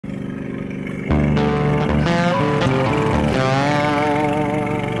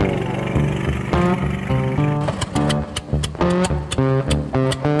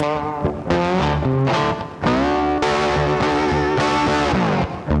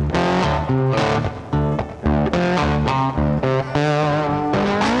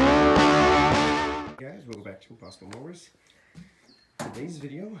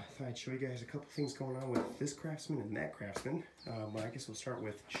I'd show you guys a couple things going on with this Craftsman and that Craftsman. But I guess we'll start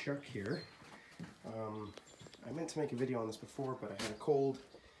with Chuck here. I meant to make a video on this before, but I had a cold.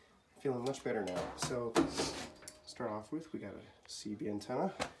 Feeling much better now. So, start off with, we got a CB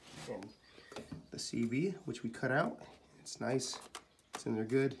antenna and the CB, which we cut out. It's nice. It's in there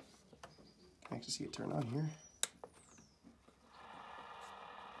good. I can actually see it turn on here.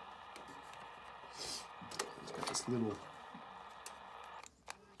 It's got this little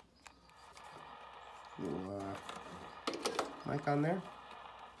mic on there.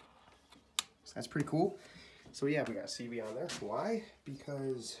 So that's pretty cool. So yeah, we got CB on there. Why?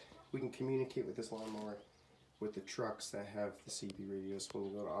 Because we can communicate with this lawnmower with the trucks that have the CB radios when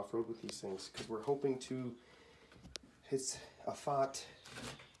we go to off-road with these things. Because we're hoping to, it's a thought.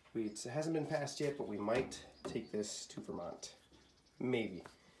 It hasn't been passed yet, but we might take this to Vermont. Maybe.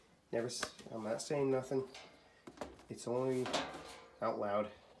 Never. I'm not saying nothing. It's only out loud.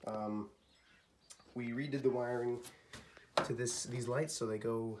 We redid the wiring to these lights, so they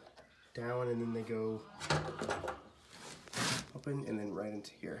go down and then they go open and then right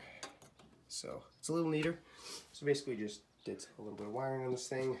into here. So it's a little neater. So basically just did a little bit of wiring on this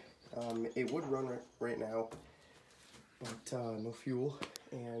thing. It would run right now, but no fuel.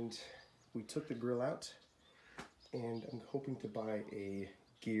 And we took the grill out, and I'm hoping to buy a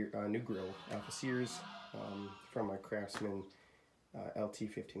new grill off of Sears from my Craftsman LT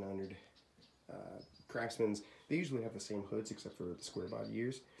 1500. Craftsman's, they usually have the same hoods except for the square body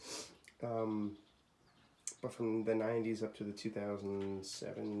ears. But from the 90s up to the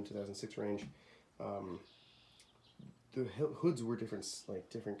 2007, 2006 range, the hoods were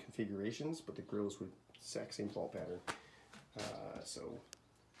different configurations, but the grills were the exact same bolt pattern. So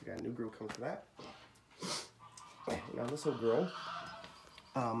we got a new grill coming for that. Now this whole grill,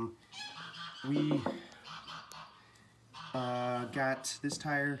 we got this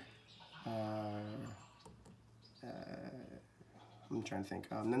tire. I'm trying to think.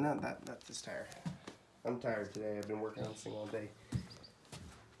 No, not this tire. I'm tired today. I've been working on this thing all day.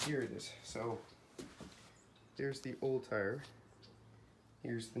 Here it is. So there's the old tire.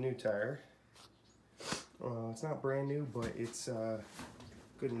 Here's the new tire. It's not brand new, but it's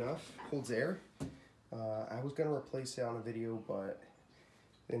good enough. Holds air. I was gonna replace it on a video, but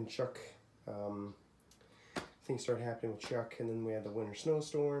then Chuck, things started happening with Chuck, and then we had the winter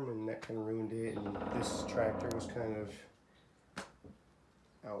snowstorm, and that kind of ruined it. And this tractor was kind of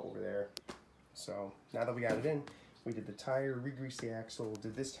out over there. So now that we got it in, we did the tire, re-greased the axle,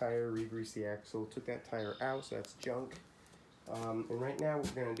 did this tire, re-greased the axle, took that tire out, so that's junk. And right now what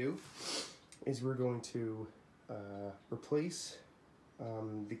we're going to do is we're going to replace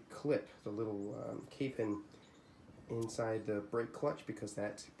the clip, the little K-pin inside the brake clutch, because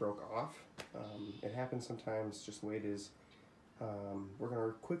that broke off. It happens sometimes, just the way it is. We're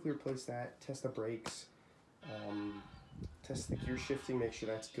going to quickly replace that, test the brakes, test the gear shifting, make sure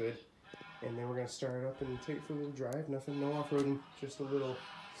that's good. And then we're going to start it up and take it for a little drive. Nothing, no off-roading, just a little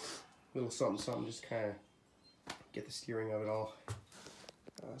something, just kind of get the steering of it all.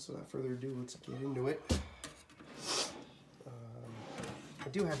 So without further ado, let's get into it. I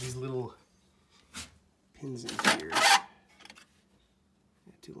do have these little pins in here. Not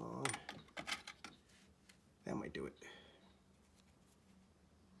too long. That might do it.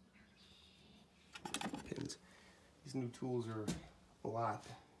 Pins. These new tools are a lot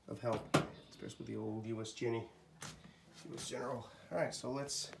of help, especially with the old US General. Alright, so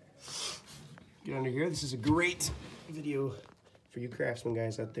let's get under here. This is a great video for you Craftsman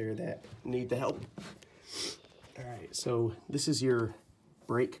guys out there that need the help. Alright, so this is your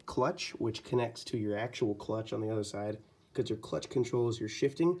brake clutch, which connects to your actual clutch on the other side, because your clutch controls your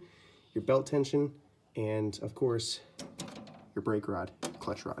shifting, your belt tension, and of course your brake rod,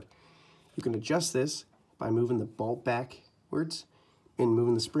 clutch rod. You can adjust this by moving the bolt backwards and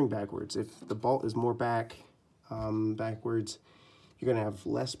moving the spring backwards. If the bolt is more backwards, you're gonna have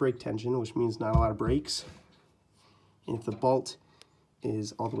less brake tension, which means not a lot of brakes. And if the bolt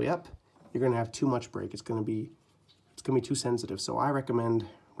is all the way up, you're gonna have too much brake. It's gonna be too sensitive. So I recommend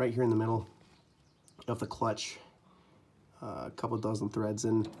right here in the middle of the clutch, a couple dozen threads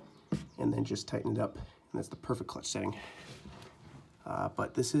in, and then just tighten it up. And that's the perfect clutch setting.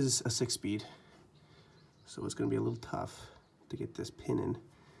 But this is a 6-speed, so it's gonna be a little tough to get this pin in.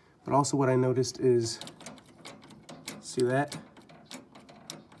 But also what I noticed is, see that?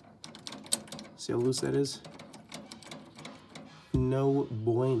 See how loose that is? No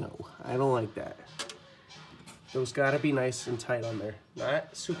bueno. I don't like that. Those gotta be nice and tight on there.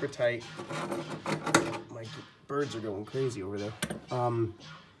 Not super tight. My birds are going crazy over there.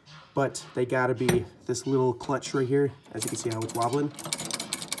 But they gotta be this little clutch right here. As you can see how it's wobbling.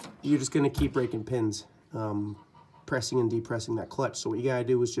 you're just gonna keep breaking pins, pressing and depressing that clutch. So what you gotta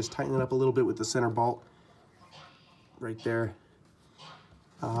do is just tighten it up a little bit with the center bolt right there.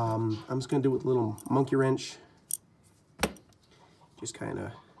 I'm just gonna do it with a little monkey wrench. Just kind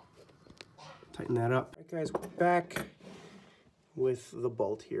of tighten that up. All right, guys, we're back with the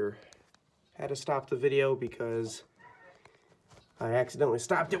bolt here. Had to stop the video because I accidentally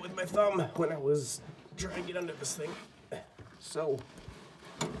stopped it with my thumb when I was trying to get under this thing. So,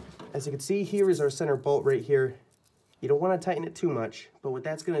 as you can see, here is our center bolt right here. You don't want to tighten it too much, but what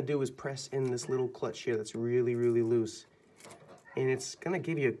that's going to do is press in this little clutch here that's really, really loose. And it's going to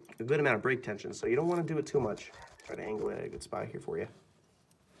give you a good amount of brake tension, so you don't want to do it too much. Try to angle it at a good spot here for you.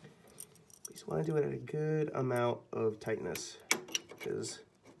 You just want to do it at a good amount of tightness, because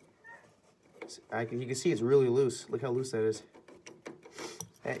you can see it's really loose. Look how loose that is.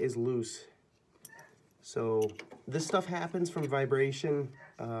 That is loose. So this stuff happens from vibration,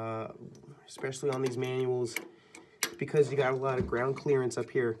 especially on these manuals, because you got a lot of ground clearance up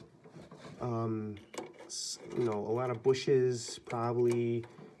here. You know, a lot of bushes, probably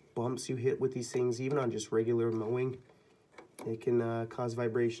bumps you hit with these things, even on just regular mowing. It can cause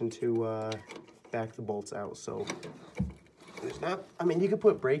vibration to back the bolts out. So there's not, I mean, you could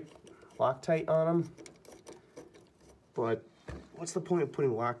put brake Loctite on them, but what's the point of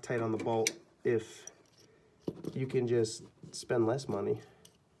putting Loctite on the bolt if you can just spend less money?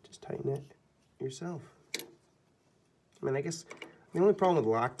 Just tighten it yourself. I mean, I guess the only problem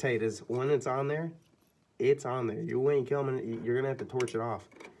with Loctite is when it's on there, it's on there. You ain't coming, you're gonna have to torch it off.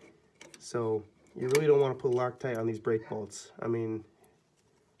 So you really don't want to put Loctite on these brake bolts. I mean,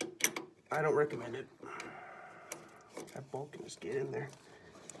 I don't recommend it. That bolt can just get in there.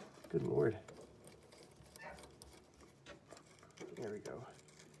 Good Lord. There we go.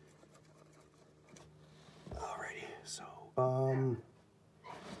 Alrighty, so, I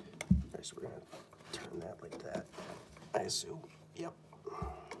guess we're gonna turn that like that, I assume. Yep.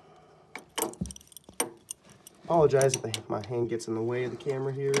 Apologize if my hand gets in the way of the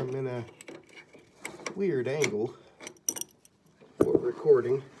camera here. I'm in a weird angle for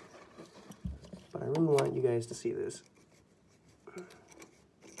recording, but I really want you guys to see this.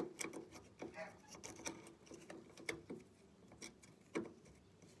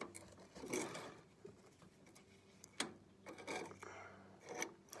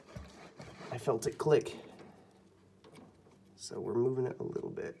 I felt it click, so we're moving it a little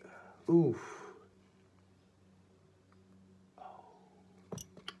bit. Oof.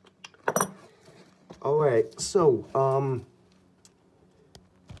 All right, so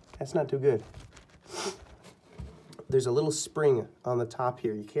that's not too good. There's a little spring on the top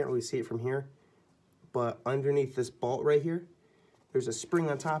here. You can't really see it from here, but underneath this bolt right here, there's a spring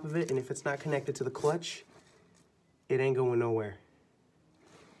on top of it, and if it's not connected to the clutch, it ain't going nowhere.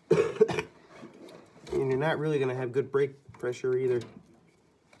 And you're not really gonna have good brake pressure either.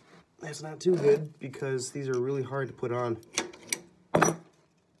 That's not too good because these are really hard to put on.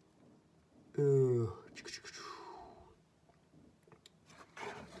 Ooh.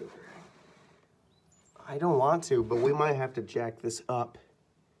 I don't want to, but we might have to jack this up,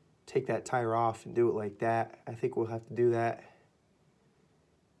 take that tire off and do it like that. I think we'll have to do that.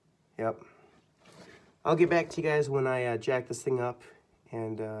 Yep. I'll get back to you guys when I jack this thing up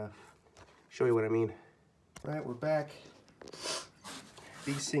and show you what I mean. All right, we're back.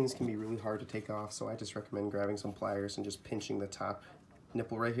 These things can be really hard to take off, so I just recommend grabbing some pliers and just pinching the top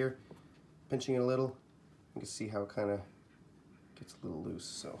nipple right here. Pinching it a little. You can see how it kind of gets a little loose,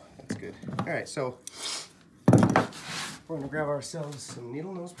 so that's good. All right, so we're gonna grab ourselves some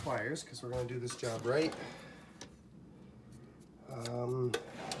needle nose pliers because we're gonna do this job right.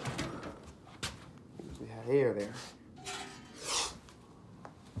 We had air there.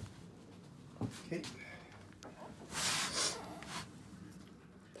 Okay.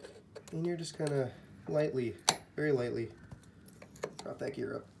 And you're just kind of lightly, very lightly, drop that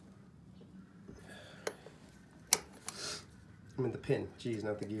gear up. I mean the pin, geez,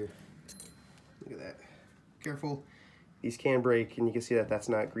 not the gear. Look at that. Careful, these can break, and you can see that that's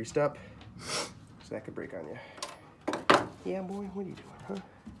not greased up, so that could break on you. Yeah, boy, what are you doing, huh?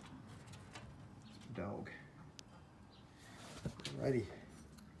 Dog. Alrighty.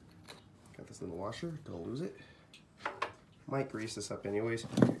 Got this little washer, don't lose it. Might grease this up anyways.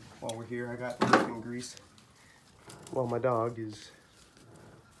 While we're here, I got working grease while my dog is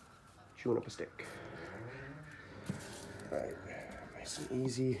chewing up a stick. Alright, nice and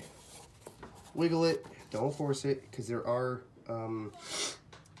easy. Wiggle it, don't force it, because there are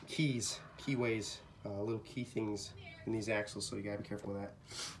keyways, little key things in these axles, so you gotta be careful with that.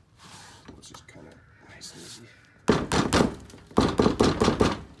 So it's just kind of nice and easy.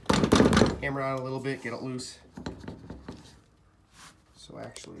 hammer on a little bit, get it loose. So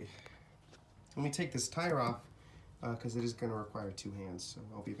actually, let me take this tire off because it is going to require 2 hands. So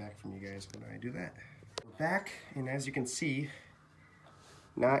I'll be back from you guys when I do that. We're back, and as you can see,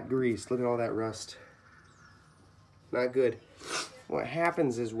 not greased. Look at all that rust. Not good. What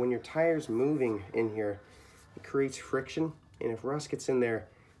happens is when your tire's moving in here, it creates friction, and if rust gets in there,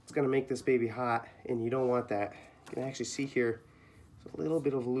 it's going to make this baby hot, and you don't want that. You can actually see here, there's a little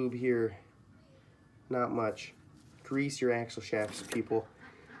bit of lube here, not much. Grease your axle shafts, people.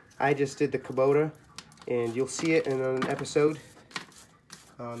 I just did the Kubota, and you'll see it in an episode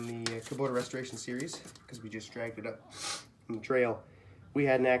on the Kubota restoration series, because we just dragged it up on the trail. We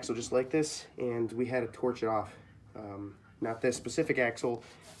had an axle just like this, and we had to torch it off. Not this specific axle,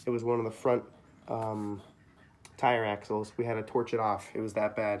 it was one of the front tire axles. We had to torch it off. It was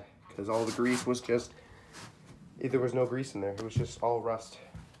that bad, because all the grease was just, there was no grease in there. It was just all rust.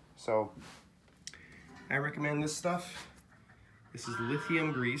 So I recommend this stuff. This is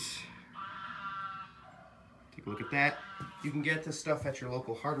lithium grease. Take a look at that. You can get this stuff at your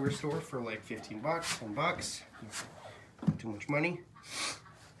local hardware store for like 15 bucks, 10 bucks. Not too much money.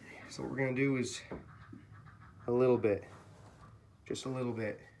 So what we're gonna do is a little bit, just a little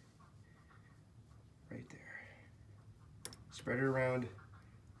bit, right there. Spread it around,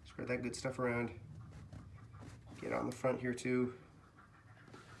 spread that good stuff around. Get on the front here too.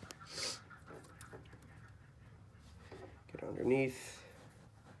 Get underneath.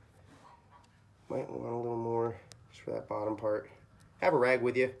 Might want a little more just for that bottom part. Have a rag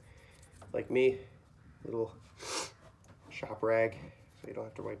with you, like me, little shop rag, so you don't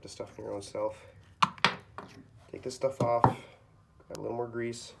have to wipe the stuff on your own self. Take this stuff off, got a little more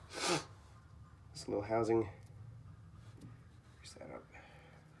grease. This little housing, grease that up.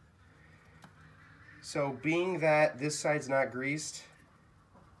 So being that this side's not greased,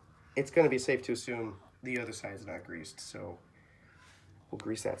 it's gonna be safe to assume the other side's not greased, so we'll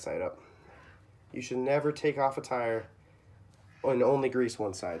grease that side up. You should never take off a tire and only grease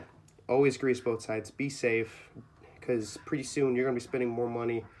one side. Always grease both sides, be safe, because pretty soon you're gonna be spending more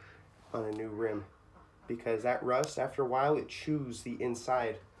money on a new rim. Because that rust, after a while, it chews the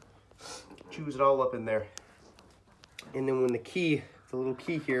inside. Chews it all up in there. And then when the key, the little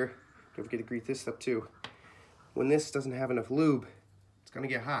key here, don't forget to grease this up too. When this doesn't have enough lube, it's gonna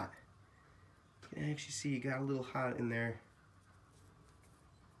get hot. You can actually see it got a little hot in there.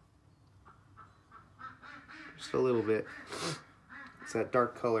 Just a little bit. It's that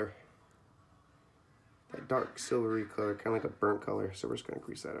dark color. That dark silvery color, kind of like a burnt color. So we're just gonna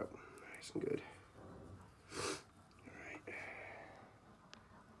grease that up nice and good.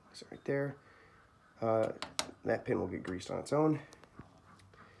 Right there. That pin will get greased on its own.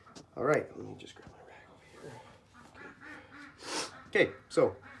 All right, let me just grab my rag over here. Okay,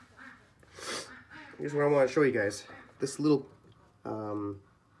 so here's what I want to show you guys. This little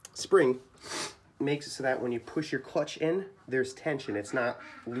spring makes it so that when you push your clutch in, there's tension. It's not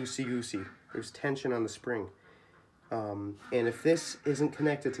loosey-goosey. There's tension on the spring. And if this isn't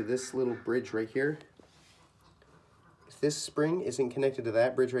connected to this little bridge right here, if this spring isn't connected to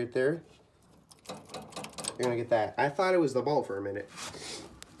that bridge right there, you're gonna get that. I thought it was the bolt for a minute,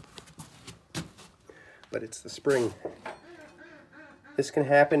 but it's the spring. This can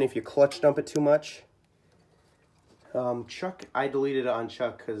happen if you clutch dump it too much. Chuck, I deleted it on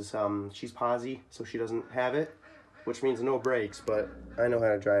Chuck because she's posy, so she doesn't have it, which means no brakes, but I know how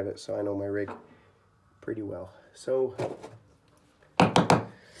to drive it, so I know my rig pretty well. So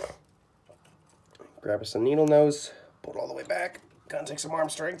grab us a needle nose, pull it all the way back. Gotta take some arm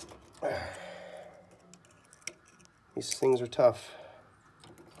strength. These things are tough.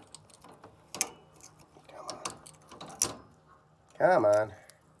 Come on. Come on.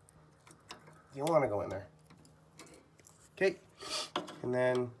 You want to go in there. Okay. And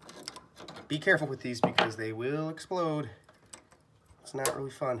then be careful with these because they will explode. It's not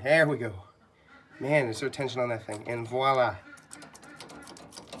really fun. There we go. Man, there's no tension on that thing. And voila.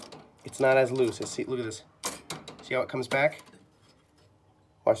 It's not as loose. See, look at this. See how it comes back?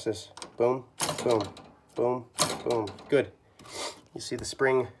 Watch this. Boom, boom, boom, boom. Good. You see the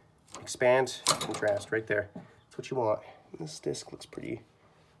spring expand, contrast right there. That's what you want. And this disc looks pretty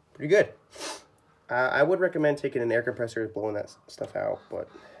good. I would recommend taking an air compressor, blowing that stuff out, but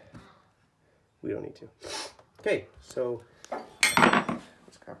we don't need to. Okay, so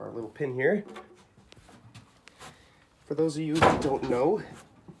let's grab our little pin here. For those of you who don't know,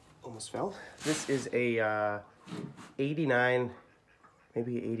 almost fell. This is a 89,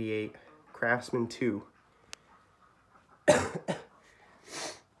 maybe 88 Craftsman2.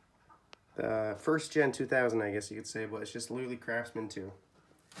 The first gen 2000, I guess you could say, but it's just literally Craftsman2.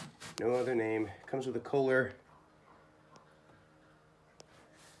 No other name. Comes with a Kohler,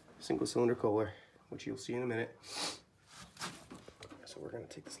 single cylinder Kohler, which you'll see in a minute. So we're gonna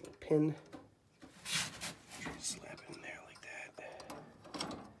take this little pin, try to slap it in there like that.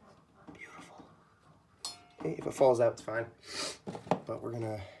 Beautiful. Okay, if it falls out, it's fine. But we're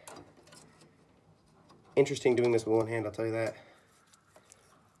gonna, interesting doing this with one hand, I'll tell you that.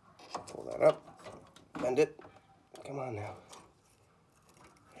 Pull that up, bend it. Come on now.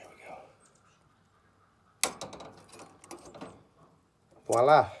 There we go.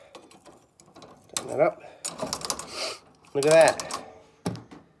 Voila. Turn that up. Look at that.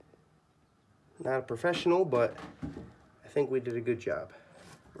 Not a professional, but I think we did a good job.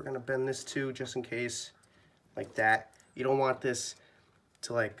 We're gonna bend this too, just in case, like that. You don't want this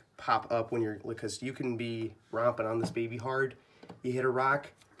to like pop up when you're, because you can be romping on this baby hard. You hit a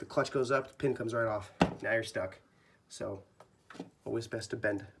rock, the clutch goes up, the pin comes right off. Now you're stuck. So always best to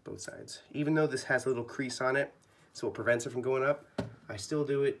bend both sides. Even though this has a little crease on it, so it prevents it from going up, I still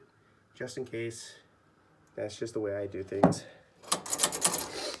do it just in case. That's just the way I do things.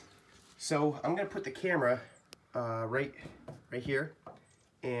 So I'm gonna put the camera right here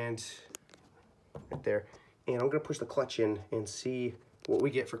and right there. And I'm gonna push the clutch in and see what we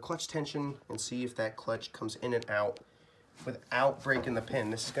get for clutch tension and see if that clutch comes in and out without breaking the pin.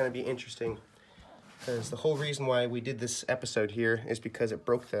 This is gonna be interesting because the whole reason why we did this episode here is because it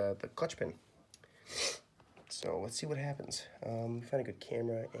broke the clutch pin. So let's see what happens. Find a good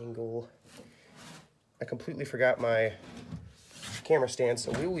camera angle. I completely forgot my camera stand,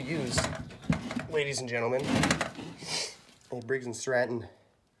 so we will use, ladies and gentlemen, a Briggs & Stratton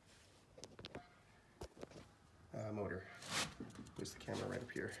motor. There's the camera right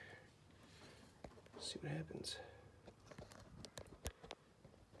up here. Let's see what happens.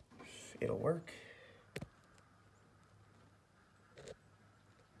 It'll work.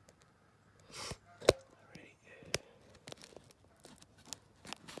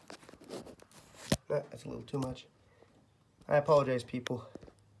 That's a little too much. I apologize, people.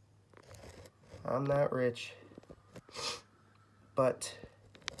 I'm not rich, but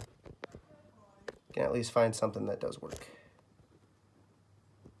can at least find something that does work.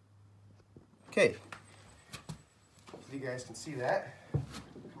 Okay, hopefully you guys can see that.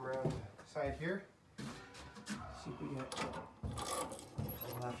 Come around the side here. See if we get.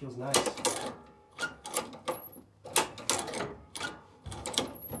 Oh, that feels nice.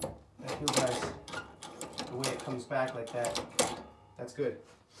 That feels nice. The way it comes back like that, that's good.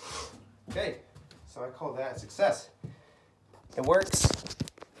 Okay, so I call that a success. It works.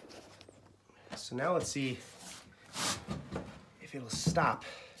 So now let's see if it'll stop.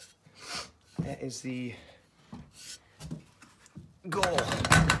 That is the goal.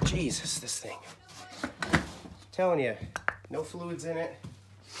 Jesus, this thing. I'm telling you, no fluids in it.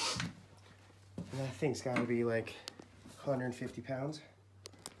 And that thing's gotta be like 150 pounds.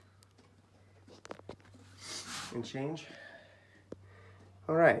 And change.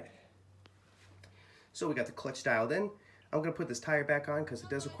 All right. So we got the clutch dialed in. I'm gonna put this tire back on because it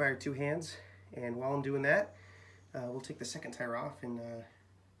does require 2 hands. And while I'm doing that, we'll take the second tire off and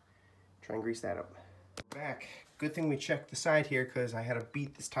try and grease that up. Back. Good thing we checked the side here because I had to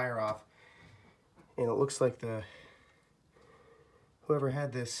beat this tire off. And it looks like whoever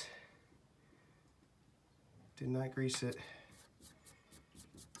had this did not grease it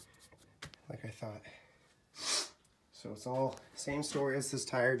like I thought. So it's all same story as this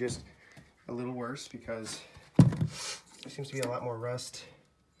tire, just a little worse because there seems to be a lot more rust.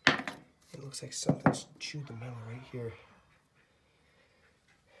 It looks like something's chewed the metal right here.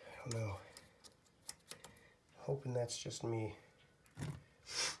 I don't know. Hoping that's just me.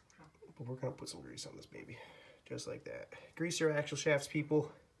 But we're gonna put some grease on this baby, just like that. Grease your axle shafts,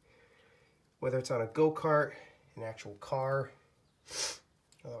 people. Whether it's on a go-kart, an actual car.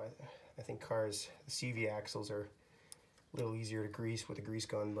 Although I think cars, the CV axles are a little easier to grease with a grease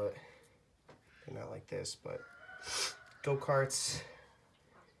gun, but they're not like this. But go-karts,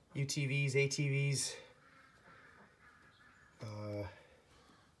 UTVs, ATVs,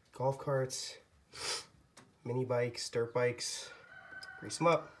 golf carts, mini bikes, dirt bikes, grease them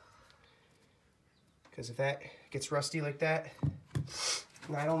up. Because if that gets rusty like that,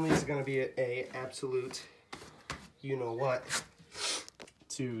 not only is it going to be a absolute you-know-what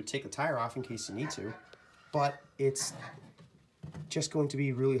to take the tire off in case you need to, but it's just going to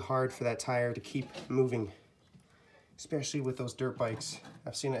be really hard for that tire to keep moving, especially with those dirt bikes.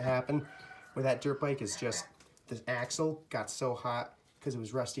 I've seen it happen where that dirt bike is just, the axle got so hot because it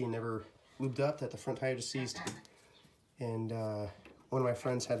was rusty and never lubed up that the front tire just seized. And one of my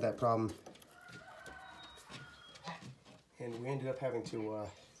friends had that problem. And we ended up having to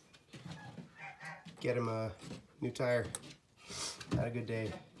get him a new tire. Had a good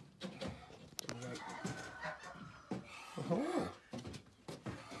day. Oh.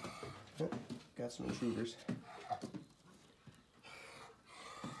 Got some intruders.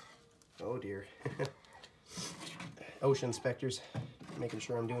 Oh dear. OSHA inspectors, making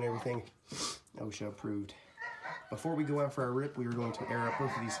sure I'm doing everything OSHA approved. Before we go out for our rip, we were going to air up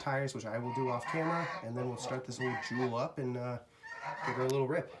both of these tires, which I will do off camera, and then we'll start this old jewel up and give her a little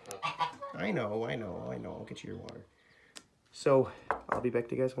rip. I know. I'll get you your water. So, I'll be back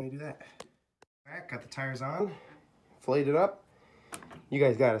to you guys when I do that. Alright, got the tires on, flayed up. You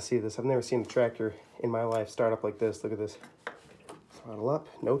guys gotta see this. I've never seen a tractor in my life start up like this. Look at this. Throttle up,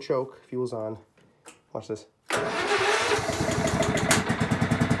 no choke, fuel's on. Watch this. So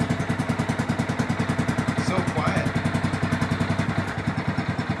quiet.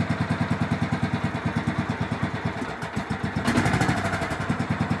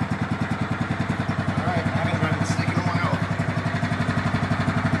 Alright, I haven't driven this thing in a while.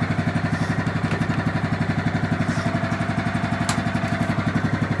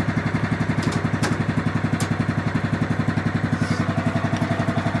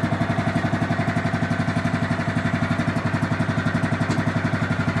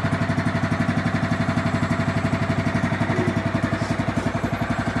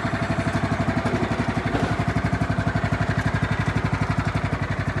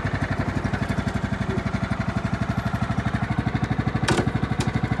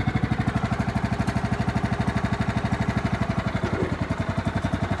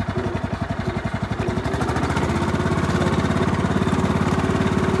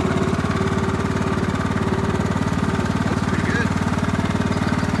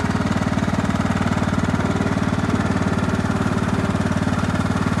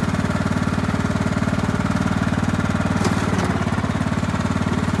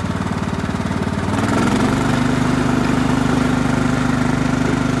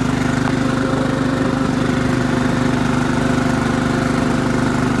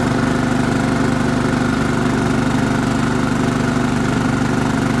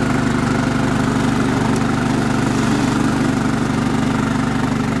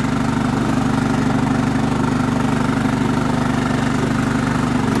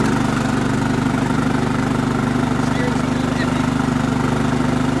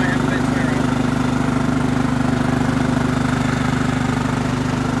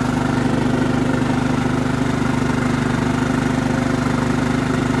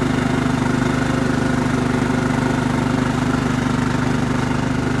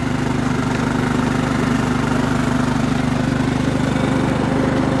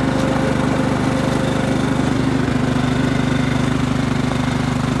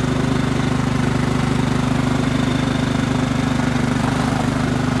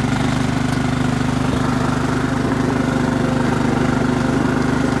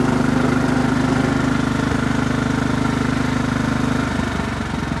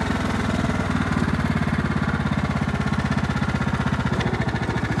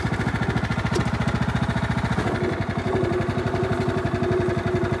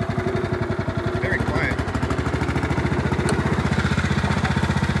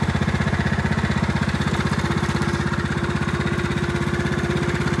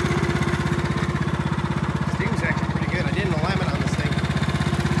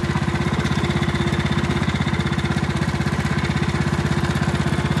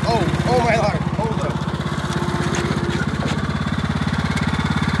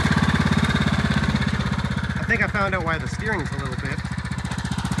 Found out why the steering's a little bit.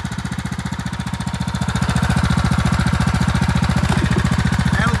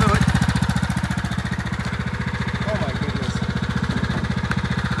 That'll do it. Oh my goodness.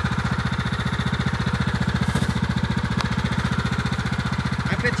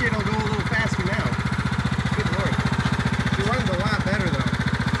 I bet you it'll go a little faster now. Good lord. She runs a lot better though.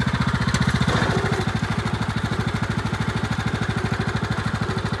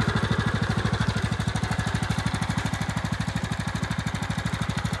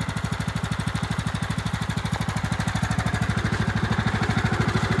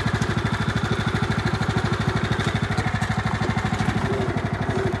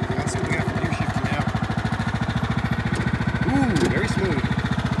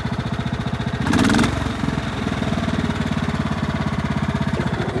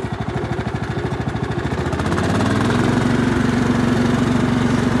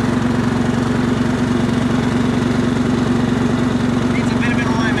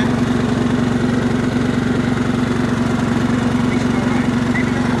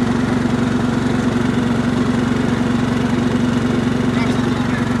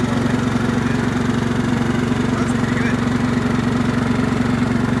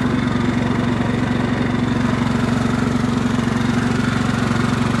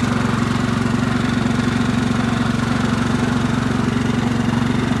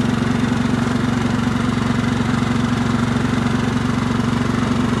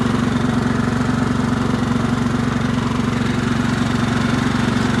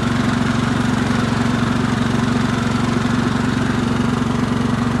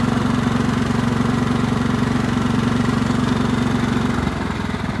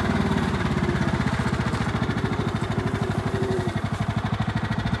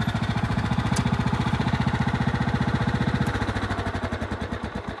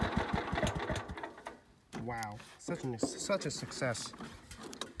 Wow, such a success.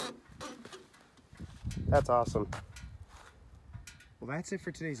 That's awesome. Well, that's it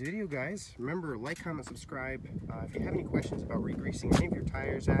for today's video, guys. Remember, like, comment, subscribe. If you have any questions about re-greasing any of your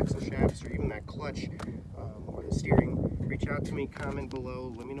tires, axle shafts, or even that clutch or the steering, reach out to me, comment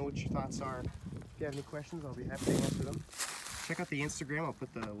below, let me know what your thoughts are. If you have any questions, I'll be happy to answer them. Check out the Instagram, I'll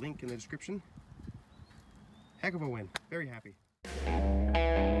put the link in the description. Heck of a win, very happy.